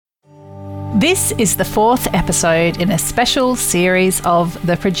This is the fourth episode in a special series of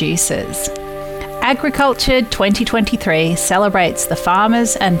The Producers. Agriculture 2023 celebrates the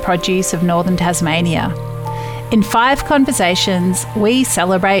farmers and produce of northern Tasmania. In 5 conversations, we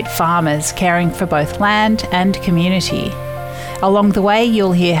celebrate farmers caring for both land and community. Along the way,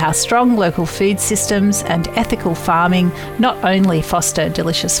 you'll hear how strong local food systems and ethical farming not only foster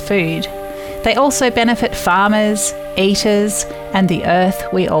delicious food, they also benefit farmers, eaters, and the earth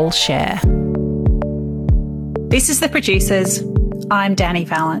we all share. This is The Producers. I'm Danny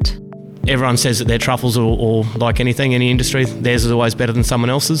Vallant. Everyone says that their truffles or like anything, any industry, theirs is always better than someone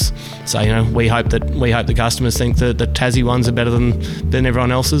else's. So, we hope the customers think that the Tassie ones are better than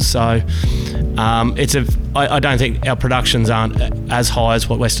everyone else's. So, I don't think our productions aren't as high as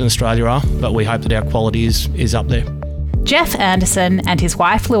what Western Australia are, but we hope that our quality is up there. Geoff Anderson and his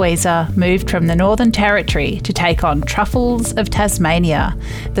wife Louisa moved from the Northern Territory to take on Truffles of Tasmania,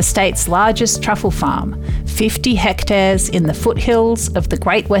 the state's largest truffle farm, 50 hectares in the foothills of the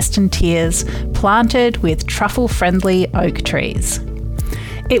Great Western Tiers, planted with truffle-friendly oak trees.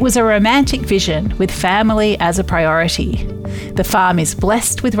 It was a romantic vision with family as a priority. The farm is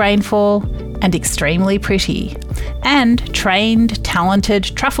blessed with rainfall and extremely pretty, and trained, talented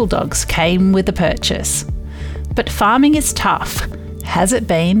truffle dogs came with the purchase. But farming is tough. Has it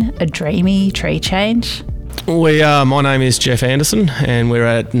been a dreamy tree change? My name is Geoff Anderson, and we're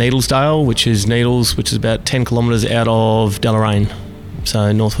at Needlesdale, which is about 10 kilometres out of Deloraine,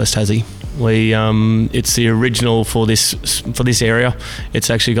 so northwest Tassie. It's the original for this area. It's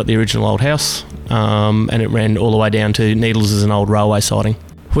actually got the original old house, and it ran all the way down to Needles as an old railway siding.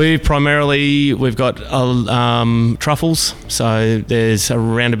 We've got truffles, so there's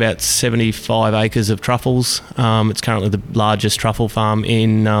around about 75 acres of truffles. It's currently the largest truffle farm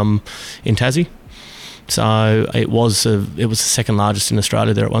in Tassie. So it was the second largest in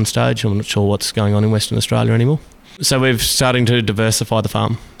Australia there at one stage. I'm not sure what's going on in Western Australia anymore. So we're starting to diversify the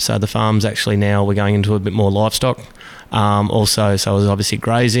farm. So the farm's actually now we're going into a bit more livestock. So there's obviously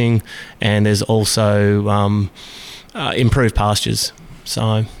grazing, and there's also improved pastures.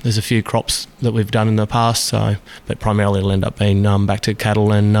 So there's a few crops that we've done in the past, but primarily it'll end up being back to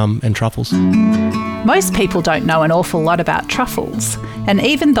cattle and truffles. Most people don't know an awful lot about truffles, and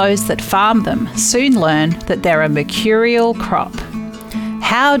even those that farm them soon learn that they're a mercurial crop.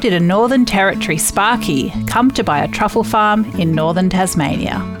 How did a Northern Territory Sparky come to buy a truffle farm in northern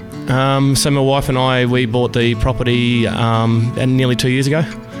Tasmania? So my wife and I, we bought the property nearly 2 years ago.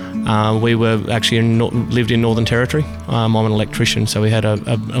 We were actually lived in Northern Territory. I'm an electrician, so we had an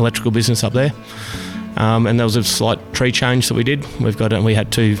electrical business up there, and there was a slight tree change that we did. We've got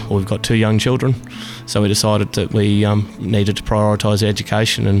 2 young children, so we decided that we needed to prioritise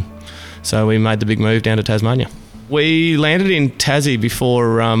education, and so we made the big move down to Tasmania. We landed in Tassie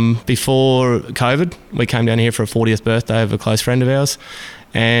before COVID. We came down here for a 40th birthday of a close friend of ours,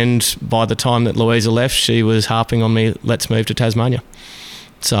 and by the time that Louisa left, she was harping on me, let's move to Tasmania.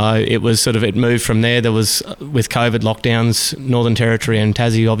 So it was it moved from there. There was, with COVID lockdowns, Northern Territory and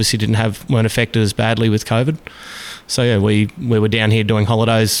Tassie obviously weren't affected as badly with COVID. So yeah, we were down here doing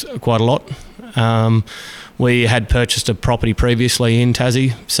holidays quite a lot. We had purchased a property previously in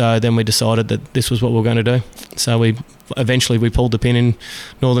Tassie, so then we decided that this was what we were going to do. So we pulled the pin in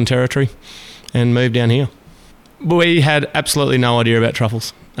Northern Territory and moved down here. We had absolutely no idea about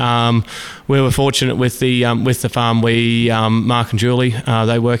truffles. We were fortunate with the farm. Mark and Julie,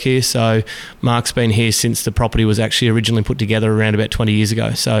 they work here. So Mark's been here since the property was actually originally put together around about 20 years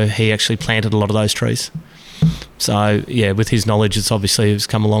ago. So he actually planted a lot of those trees. So yeah, with his knowledge, it's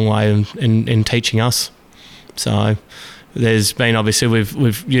come a long way in teaching us. So there's been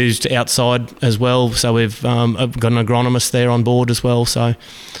we've used outside as well. So we've got an agronomist there on board as well. So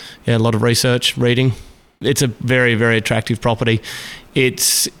yeah, a lot of research, reading. It's a very, very attractive property.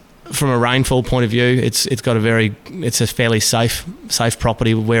 It's, from a rainfall point of view, it's a fairly safe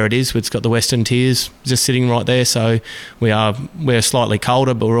property where it is. It's got the Western Tiers just sitting right there, so we're slightly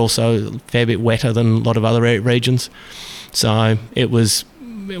colder, but we're also a fair bit wetter than a lot of other regions. So it was,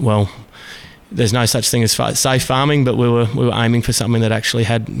 there's no such thing as safe farming, but we were aiming for something that actually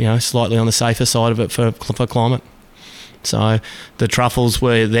had slightly on the safer side of it for climate. So the truffles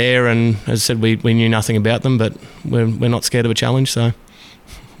were there, and as I said, we knew nothing about them, but we're not scared of a challenge, so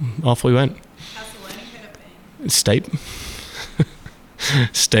off we went. How's the learning curve been? Steep.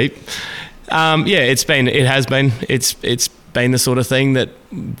 Steep. It's been the sort of thing that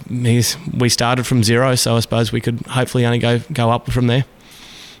we started from zero, so I suppose we could hopefully only go up from there.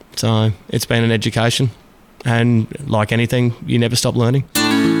 So it's been an education, and like anything, you never stop learning.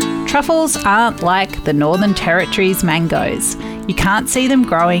 Truffles aren't like the Northern Territory's mangoes. You can't see them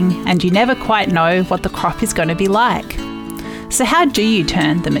growing, and you never quite know what the crop is going to be like. So how do you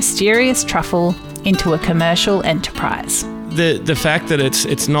turn the mysterious truffle into a commercial enterprise? The fact that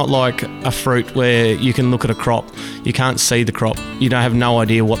it's not like a fruit where you can look at a crop, you can't see the crop, you don't have no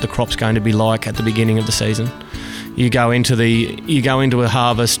idea what the crop's going to be like at the beginning of the season. You go into a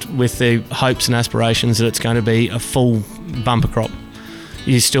harvest with the hopes and aspirations that it's going to be a full bumper crop.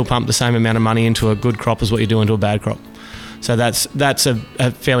 You still pump the same amount of money into a good crop as what you do into a bad crop. So that's a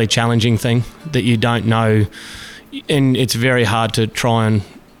fairly challenging thing that you don't know, and it's very hard to try and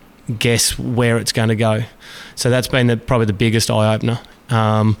guess where it's going to go. So that's been probably the biggest eye-opener.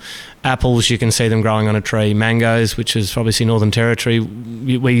 Apples, you can see them growing on a tree. Mangoes, which is obviously Northern Territory,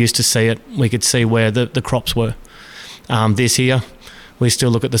 we used to see it. We could see where the crops were. This year, we still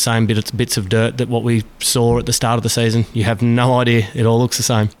look at the same bits of dirt that what we saw at the start of the season. You have no idea. It all looks the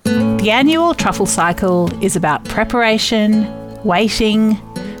same. The annual truffle cycle is about preparation, waiting,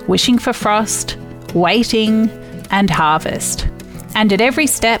 wishing for frost, waiting, and harvest. And at every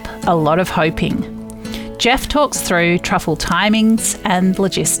step, a lot of hoping. Geoff talks through truffle timings and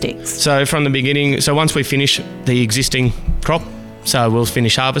logistics. So from the beginning, once we finish the existing crop, so we'll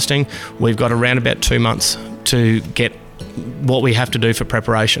finish harvesting, we've got around about 2 months to get what we have to do for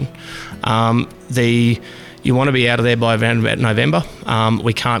preparation. You want to be out of there by around about November.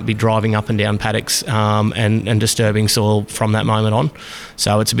 We can't be driving up and down paddocks and disturbing soil from that moment on.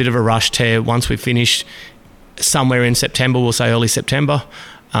 So it's a bit of a rush tear. Once we finish somewhere in September, we'll say early September,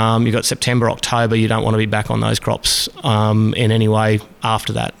 you've got September, October, you don't want to be back on those crops in any way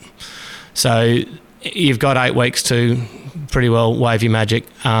after that. So you've got 8 weeks to pretty well wave your magic.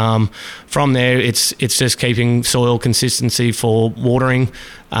 From there, it's just keeping soil consistency for watering,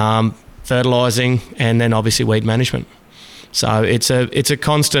 fertilising, and then obviously weed management. So it's a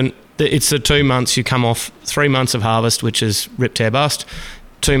constant. It's the 2 months you come off 3 months of harvest, which is rip, tear, bust,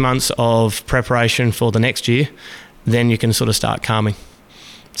 2 months of preparation for the next year, then you can sort of start calming.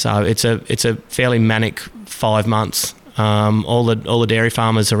 So it's a fairly manic 5 months. All the dairy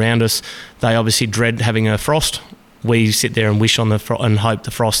farmers around us, they obviously dread having a frost. We sit there and wish on and hope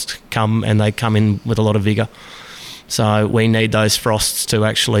the frost come, and they come in with a lot of vigour. So we need those frosts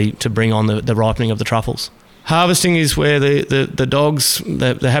to bring on the ripening of the truffles. Harvesting is where the dogs,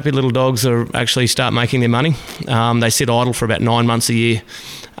 the happy little dogs, actually start making their money. They sit idle for about 9 months a year,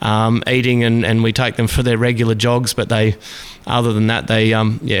 eating, and we take them for their regular jogs. But other than that,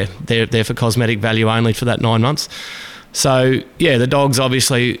 they're for cosmetic value only for that 9 months. So the dogs,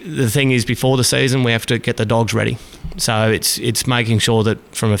 obviously, the thing is, before the season we have to get the dogs ready. So it's making sure that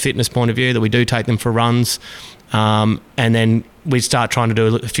from a fitness point of view that we do take them for runs, and then we start trying to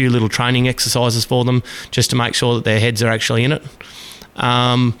do a few little training exercises for them just to make sure that their heads are actually in it.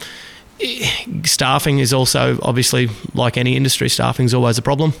 Staffing is also, obviously, like any industry, staffing is always a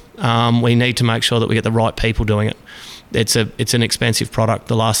problem. We need to make sure that we get the right people doing it. It's an expensive product.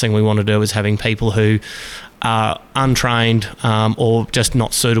 The last thing we want to do is having people who are untrained or just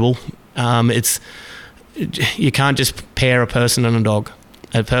not suitable. You can't just pair a person and a dog.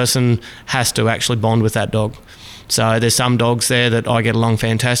 A person has to actually bond with that dog. So there's some dogs there that I get along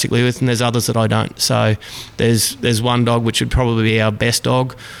fantastically with, and there's others that I don't. So there's one dog which would probably be our best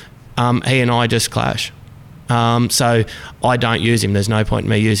dog. He and I just clash. So I don't use him. There's no point in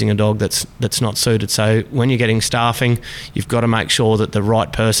me using a dog that's not suited. So when you're getting staffing, you've got to make sure that the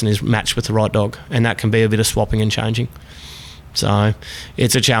right person is matched with the right dog, and that can be a bit of swapping and changing. So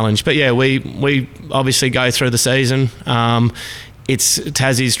it's a challenge. But we obviously go through the season.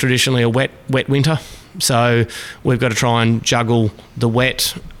 Tassie's traditionally a wet winter, so we've got to try and juggle the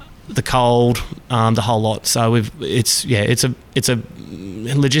wet, the cold, the whole lot. So it's a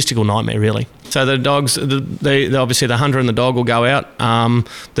logistical nightmare, really. So the dogs, obviously the hunter and the dog will go out.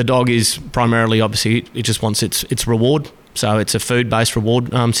 The dog is primarily, obviously, it just wants its reward. So it's a food-based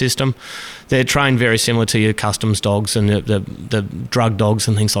reward system. They're trained very similar to your customs dogs and the drug dogs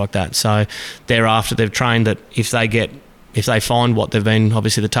and things like that. So thereafter, they've trained that if they find what they've been,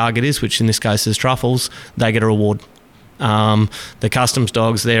 obviously the target is, which in this case is truffles, they get a reward. The customs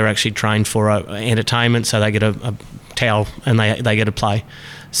dogs, they're actually trained for entertainment, so they get a towel and they get a play.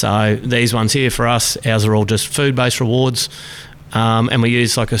 So these ones here for us, ours are all just food-based rewards, and we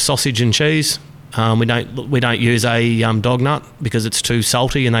use like a sausage and cheese. We don't use a dog nut because it's too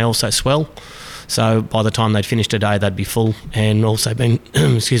salty and they also swell. So by the time they'd finished a day, they'd be full and also been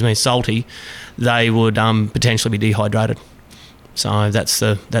salty. They would potentially be dehydrated. So that's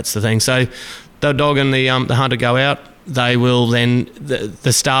the thing. So the dog and the hunter go out. They will then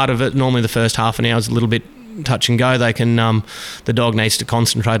the start of it. Normally the first half an hour is a little bit touch and go. They can the dog needs to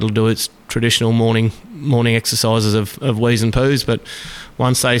concentrate. It'll do its traditional morning exercises of wheeze and poos, but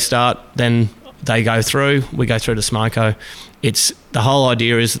once they start, then we go through to smoko. It's the whole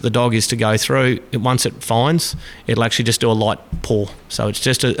idea is that the dog is to go through. Once it finds, it'll actually just do a light paw. So it's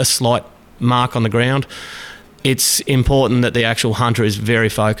just a slight mark on the ground. It's important that the actual hunter is very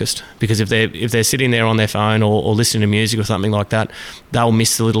focused, because if they're sitting there on their phone or listening to music or something like that, they'll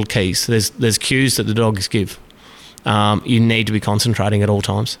miss the little keys. There's cues that the dogs give. You need to be concentrating at all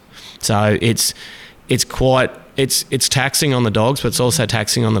times. So it's taxing on the dogs, but it's also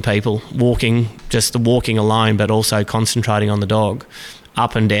taxing on the people. Just the walking alone, but also concentrating on the dog,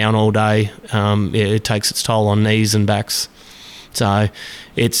 up and down all day. It takes its toll on knees and backs. So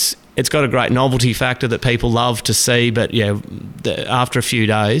it's got a great novelty factor that people love to see, but after a few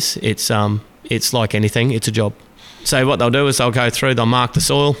days, it's like anything, it's a job. So what they'll do is they'll go through, they'll mark the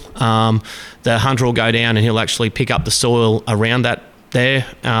soil. The hunter will go down and he'll actually pick up the soil around that there.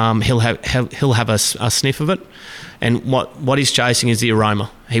 He'll have a sniff of it, and what he's chasing is the aroma.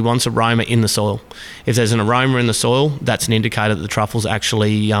 He wants aroma in the soil. If there's an aroma in the soil, that's an indicator that the truffle's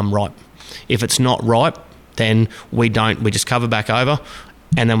actually ripe. If it's not ripe, then we just cover back over,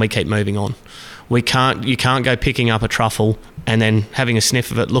 and then we keep moving on. You can't go picking up a truffle and then having a sniff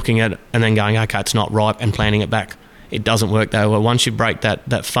of it, looking at it, and then going, okay, it's not ripe, and planting it back. It doesn't work that way. Once you break that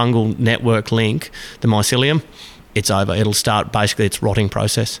fungal network link, the mycelium, it's over. It'll start basically its rotting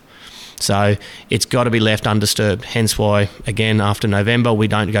process. So it's got to be left undisturbed. Hence why, again, after November, we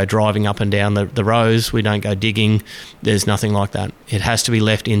don't go driving up and down the rows. We don't go digging. There's nothing like that. It has to be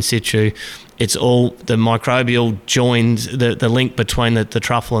left in situ. It's all the microbial joins, the link between the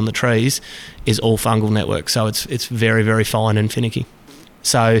truffle and the trees is all fungal network. So it's very, very fine and finicky.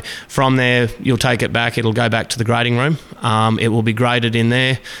 So from there, you'll take it back. It'll go back to the grading room. It will be graded in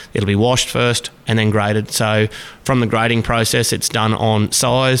there. It'll be washed first and then graded. So from the grading process, it's done on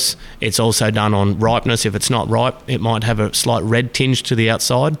size. It's also done on ripeness. If it's not ripe, it might have a slight red tinge to the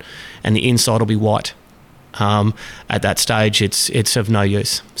outside, and the inside will be white. At that stage, it's of no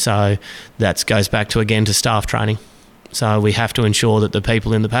use. So that goes back to staff training. So we have to ensure that the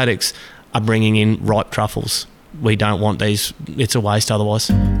people in the paddocks are bringing in ripe truffles. We don't want these, it's a waste otherwise.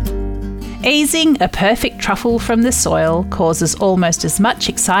 Easing a perfect truffle from the soil causes almost as much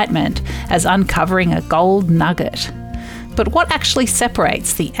excitement as uncovering a gold nugget. But what actually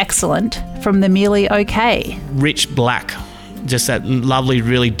separates the excellent from the merely okay? Rich black, just that lovely,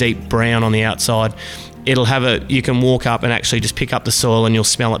 really deep brown on the outside. You can walk up and actually just pick up the soil and you'll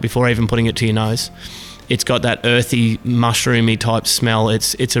smell it before even putting it to your nose. It's got that earthy, mushroomy type smell.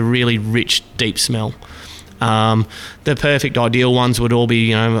 It's a really rich, deep smell. The perfect ideal ones would all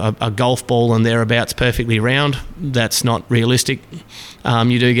be, a golf ball and thereabouts, perfectly round. That's not realistic.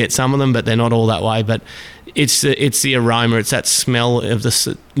 You do get some of them, but they're not all that way. But it's the aroma, it's that smell of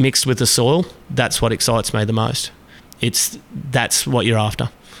the mixed with the soil. That's what excites me the most. That's what you're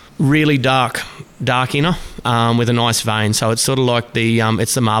after. Really dark inner with a nice vein. So it's sort of like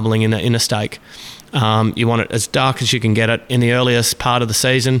it's the marbling in a steak. You want it as dark as you can get it. In the earliest part of the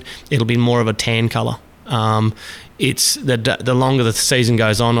season, it'll be more of a tan colour. It's the longer the season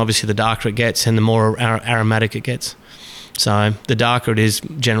goes on, obviously the darker it gets and the more aromatic it gets. So the darker it is,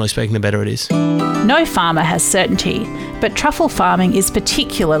 generally speaking, the better it is. No farmer has certainty, but truffle farming is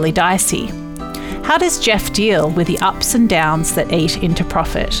particularly dicey. How does Geoff deal with the ups and downs that eat into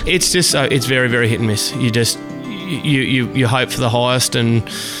profit? It's just it's very, very hit and miss. You hope for the highest, and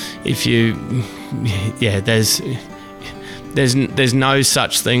if there's no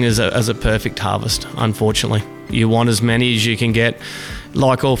such thing as a perfect harvest, unfortunately. You want as many as you can get.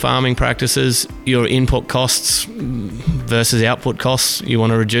 Like all farming practices, your input costs versus output costs, you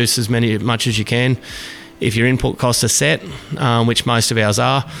want to reduce as much as you can. If your input costs are set, which most of ours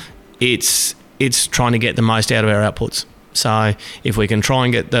are, it's trying to get the most out of our outputs. So if we can try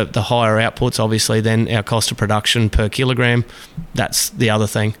and get the higher outputs, obviously, then our cost of production per kilogram, that's the other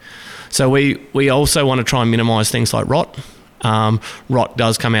thing. So we also want to try and minimise things like rot. Rot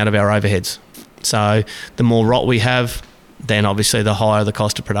does come out of our overheads. So the more rot we have, then obviously the higher the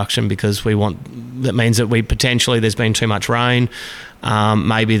cost of production, because that means that there's been too much rain.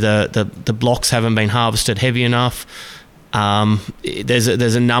 Maybe the blocks haven't been harvested heavy enough. There's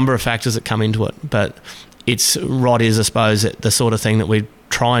a number of factors that come into it, but rot is, I suppose, the sort of thing that we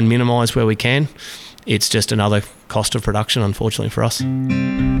try and minimise where we can. It's just another cost of production, unfortunately, for us.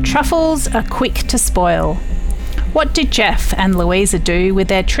 Truffles are quick to spoil. What do Geoff and Louisa do with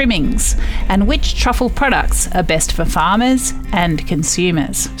their trimmings, and which truffle products are best for farmers and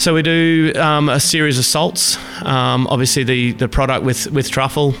consumers? So we do a series of salts. Obviously, the product with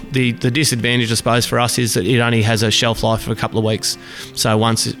truffle, the disadvantage, I suppose, for us is that it only has a shelf life of a couple of weeks. So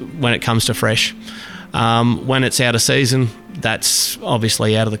when it comes to fresh, when it's out of season, that's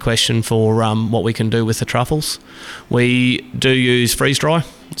obviously out of the question for what we can do with the truffles. We do use freeze dry.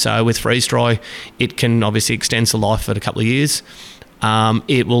 So with freeze dry, it can obviously extend the life for a couple of years.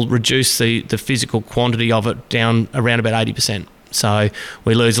 It will reduce the physical quantity of it down around about 80%. So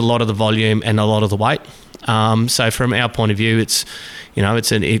we lose a lot of the volume and a lot of the weight. So from our point of view, it's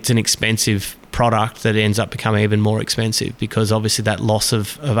an expensive product that ends up becoming even more expensive because obviously that loss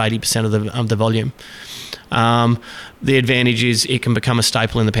of 80% of the volume. The advantage is it can become a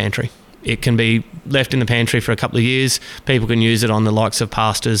staple in the pantry. It can be left in the pantry for a couple of years. People can use it on the likes of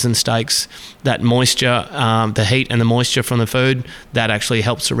pastas and steaks. That moisture, the heat and the moisture from the food, that actually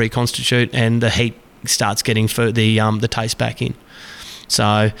helps to reconstitute, and the heat starts getting the taste back in.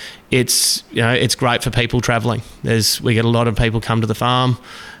 So it's great for people travelling. We get a lot of people come to the farm.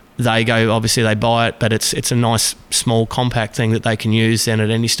 They go, obviously they buy it, but it's a nice small compact thing that they can use then at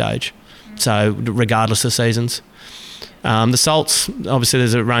any stage. So regardless of seasons. The salts, obviously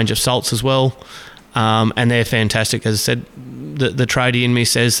there's a range of salts as well, and they're fantastic. As I said, the tradie in me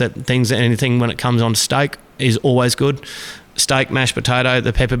says that anything when it comes on steak is always good. Steak, mashed potato,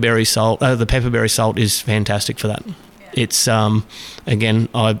 the pepperberry salt is fantastic for that. Yeah. It's again,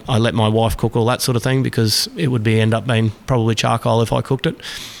 I let my wife cook all that sort of thing because it would end up being probably charcoal if I cooked it.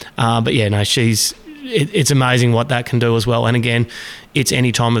 But yeah, no, it's amazing what that can do as well. And again, it's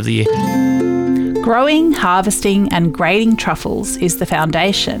any time of the year. Growing, harvesting and grading truffles is the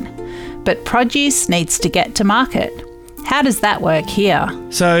foundation, but produce needs to get to market. How does that work here?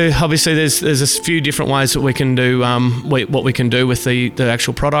 So obviously there's a few different ways that we can do what we can do with the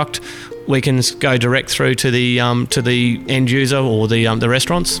actual product. We can go direct through to the end user or the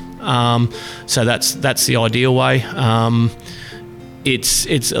restaurants. So that's the ideal way.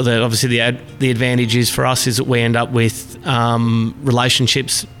 It's obviously the advantage is for us is that we end up with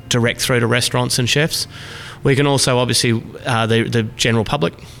relationships direct through to restaurants and chefs. We can also obviously the general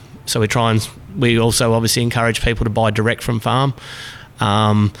public. So we also obviously encourage people to buy direct from farm.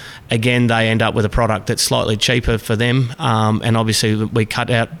 Again, they end up with a product that's slightly cheaper for them, and obviously we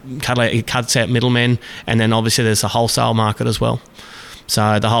it cuts out middlemen, and then obviously there's the wholesale market as well.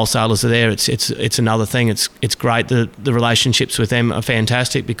 So the wholesalers are there. It's another thing. It's great. The relationships with them are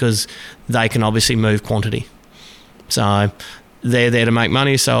fantastic because they can obviously move quantity. So they're there to make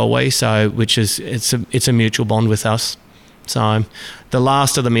money, so are we. So it's a mutual bond with us. So the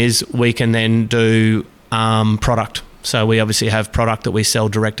last of them is we can then do product. So we obviously have product that we sell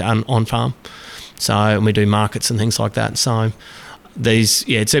direct on farm. So and we do markets and things like that. So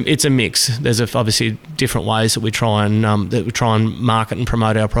it's a mix. There's obviously different ways that we try and market and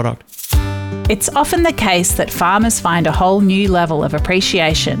promote our product. It's often the case that farmers find a whole new level of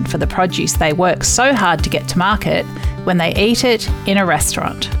appreciation for the produce they work so hard to get to market when they eat it in a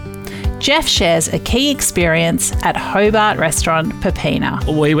restaurant. Geoff shares a key experience at Hobart restaurant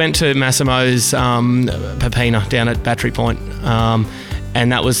Pepina. We went to Massimo's Pepina down at Battery Point,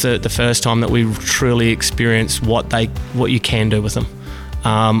 and that was the first time that we truly experienced what you can do with them.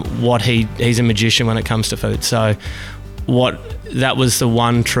 He's a magician when it comes to food. So that was the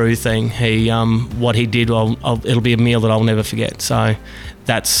one true thing. What he did, it'll be a meal that I'll never forget. So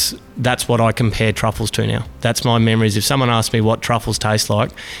that's what I compare truffles to now. That's my memories. If someone asks me what truffles taste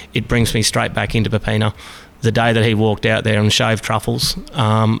like, it brings me straight back into Pepina. The day that he walked out there and shaved truffles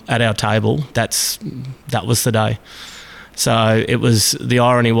at our table, that was the day. So the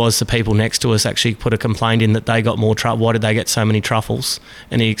irony was the people next to us actually put a complaint in that they got more truffles. Why did they get so many truffles?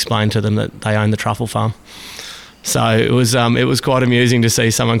 And he explained to them that they own the truffle farm. So it was quite amusing to see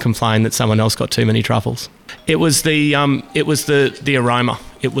someone complain that someone else got too many truffles. It was the aroma.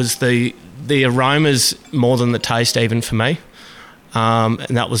 It was the aromas more than the taste even for me.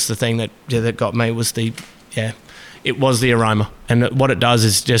 And that was the thing that got me it was the aroma. And what it does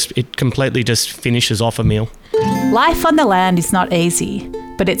is it completely just finishes off a meal. Life on the land is not easy,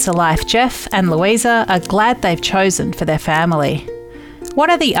 but it's a life Geoff and Louisa are glad they've chosen for their family. What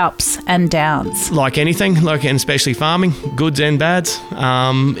are the ups and downs? Like anything, and especially farming, goods and bads.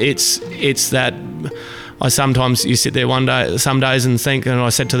 It's that you sit there some days and think, and I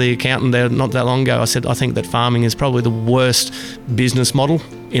said to the accountant there not that long ago, I said, I think that farming is probably the worst business model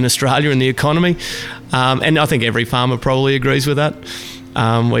in Australia in the economy. And I think every farmer probably agrees with that.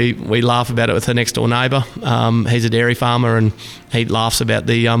 We laugh about it with her next door neighbour. He's a dairy farmer and he laughs about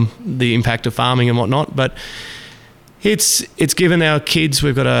the impact of farming and whatnot. But It's given our kids,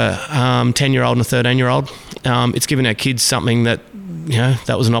 we've got a 10-year-old and a 13-year-old. It's given our kids something that,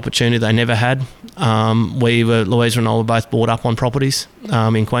 that was an opportunity they never had. Louisa and I were both brought up on properties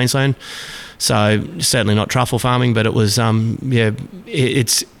in Queensland. So certainly not truffle farming, but it was,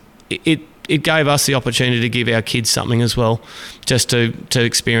 it gave us the opportunity to give our kids something as well, just to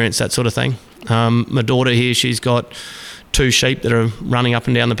experience that sort of thing. My daughter here, she's got 2 sheep that are running up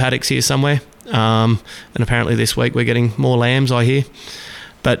and down the paddocks here somewhere. And apparently this week we're getting more lambs, I hear.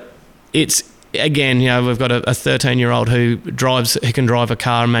 But it's, again, we've got a 13-year-old who can drive a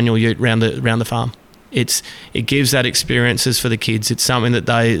car and manual ute around the farm. It gives that experiences for the kids. It's something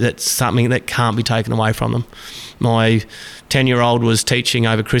that's something that can't be taken away from them. My 10-year-old was teaching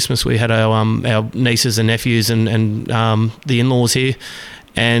over Christmas. We had our nieces and nephews and the in-laws here,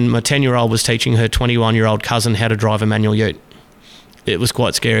 and my 10-year-old was teaching her 21-year-old cousin how to drive a manual ute. It was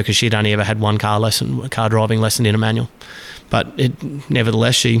quite scary because she'd only ever had one car driving lesson in a manual, but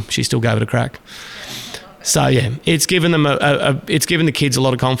nevertheless she still gave it a crack. So yeah, it's given them it's given the kids a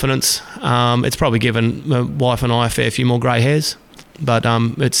lot of confidence. It's probably given my wife and I a fair few more grey hairs, but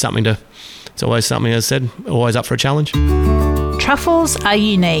it's always something, as I said, always up for a challenge. Truffles are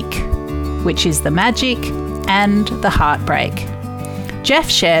unique, which is the magic and the heartbreak.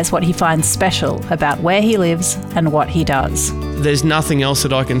 Geoff shares what he finds special about where he lives and what he does. There's nothing else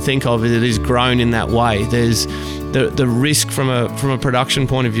that I can think of that is grown in that way. There's the risk from a production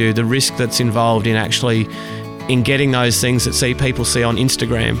point of view, the risk that's involved in getting those things that people see on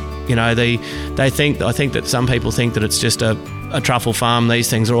Instagram. I think that some people think that it's just a truffle farm.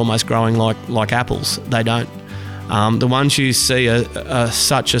 These things are almost growing like apples. They don't. The ones you see are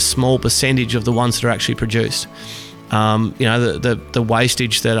such a small percentage of the ones that are actually produced. The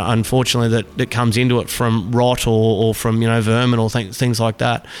wastage that unfortunately that comes into it from rot or from vermin or things like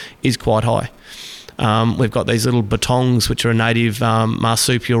that is quite high. We've got these little batons, which are a native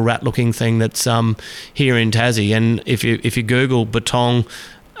marsupial rat-looking thing that's here in Tassie, and if you Google baton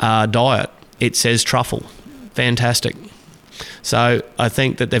diet, it says truffle. Fantastic. So I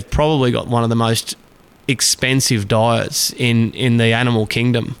think that they've probably got one of the most expensive diets in the animal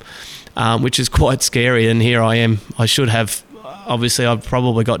kingdom. Which is quite scary, and here I am. I've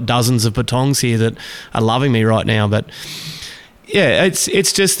probably got dozens of batons here that are loving me right now, but yeah,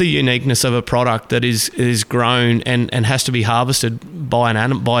 it's just the uniqueness of a product that is grown and has to be harvested by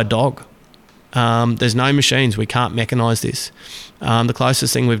a dog. There's no machines. We can't mechanise this. The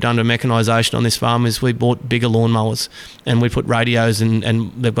closest thing we've done to mechanisation on this farm is we bought bigger lawnmowers and we put radios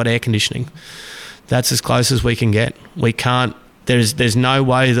and they've got air conditioning. That's as close as we can get. We can't. There's no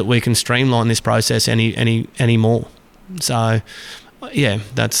way that we can streamline this process any more. So, yeah,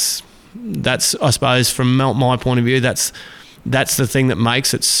 that's I suppose from my point of view, that's the thing that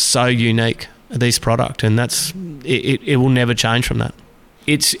makes it so unique, this product, and it will never change from that.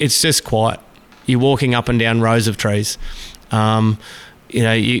 It's just quiet. You're walking up and down rows of trees. You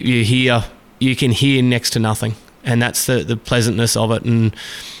can hear next to nothing, and that's the pleasantness of it. And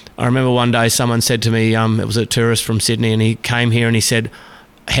I remember one day someone said to me, it was a tourist from Sydney, and he came here and he said,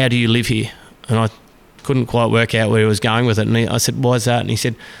 "How do you live here?" And I couldn't quite work out where he was going with it. And I said, "Why is that?" And he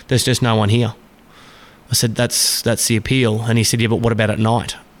said, "There's just no one here." I said, that's the appeal. And he said, "Yeah, but what about at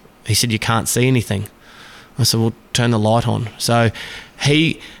night?" He said, "You can't see anything." I said, "Well, turn the light on." So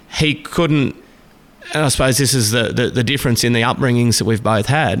he couldn't, and I suppose this is the difference in the upbringings that we've both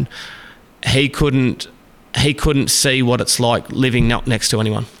had. He couldn't see what it's like living not next to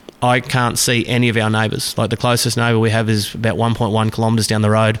anyone. I can't see any of our neighbours. Like the closest neighbour we have is about 1.1 kilometres down the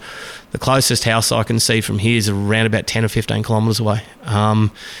road. The closest house I can see from here is around about 10 or 15 kilometres away.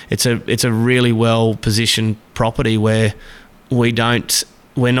 It's a really well positioned property where we're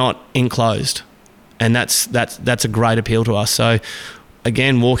not enclosed, and that's a great appeal to us. So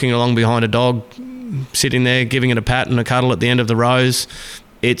again, walking along behind a dog, sitting there, giving it a pat and a cuddle at the end of the rows,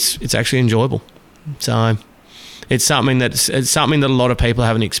 it's actually enjoyable. So it's something that a lot of people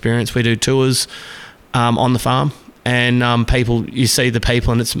haven't experienced. We do tours on the farm, and you see the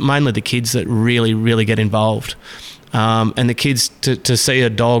people, and it's mainly the kids that really, really get involved. And the kids to see a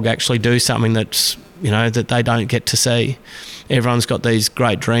dog actually do something that's that they don't get to see. Everyone's got these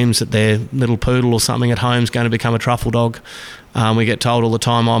great dreams that their little poodle or something at home is going to become a truffle dog. We get told all the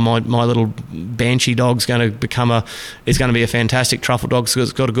time, my little banshee dog's going to be a fantastic truffle dog because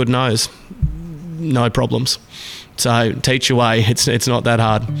it's got a good nose. No problems. So teach your way. It's not that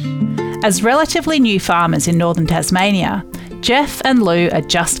hard. As relatively new farmers in northern Tasmania, Geoff and Lou are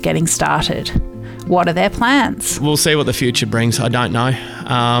just getting started. What are their plans? We'll see what the future brings. I don't know.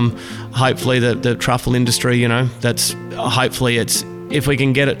 Hopefully the truffle industry, hopefully it's if we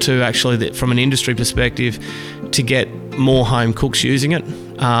can get it to actually, from an industry perspective, to get more home cooks using it,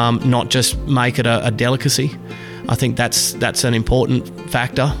 not just make it a delicacy. I think that's an important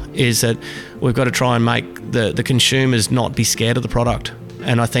factor, is that we've got to try and make the consumers not be scared of the product.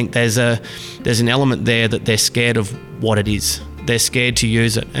 And I think there's an element there that they're scared of what it is. They're scared to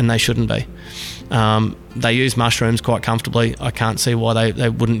use it, and they shouldn't be. They use mushrooms quite comfortably. I can't see why they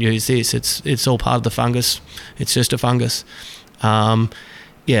wouldn't use this. It's all part of the fungus. It's just a fungus. I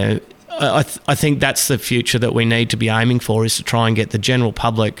think that's the future that we need to be aiming for, is to try and get the general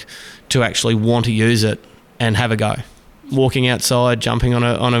public to actually want to use it and have a go. Walking outside, jumping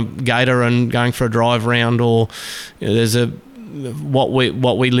on a gator and going for a drive round, or there's what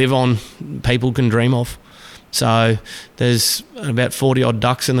we live on, people can dream of. So there's about 40 odd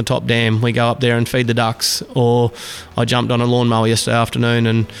ducks in the top dam. We go up there and feed the ducks. Or I jumped on a lawnmower yesterday afternoon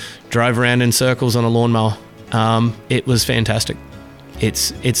and drove around in circles on a lawnmower. It was fantastic.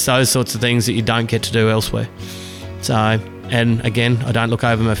 It's those sorts of things that you don't get to do elsewhere. So, and again, I don't look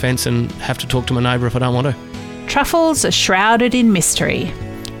over my fence and have to talk to my neighbour if I don't want to. Truffles are shrouded in mystery.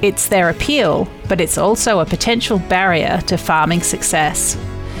 It's their appeal, but it's also a potential barrier to farming success.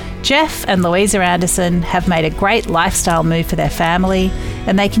 Geoff and Louisa Anderson have made a great lifestyle move for their family,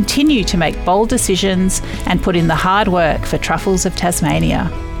 and they continue to make bold decisions and put in the hard work for Truffles of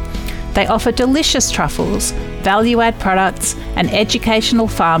Tasmania. They offer delicious truffles, value-add products, and educational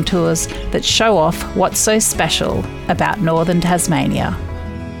farm tours that show off what's so special about northern Tasmania.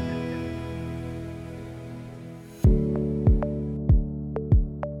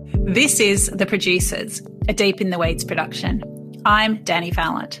 This is The Producers, a Deep in the Weeds production. I'm Danny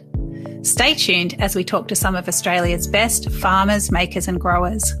Vallant. Stay tuned as we talk to some of Australia's best farmers, makers and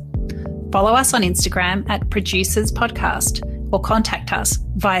growers. Follow us on Instagram at Producers Podcast, or contact us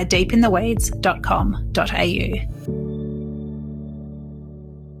via deepintheweeds.com.au.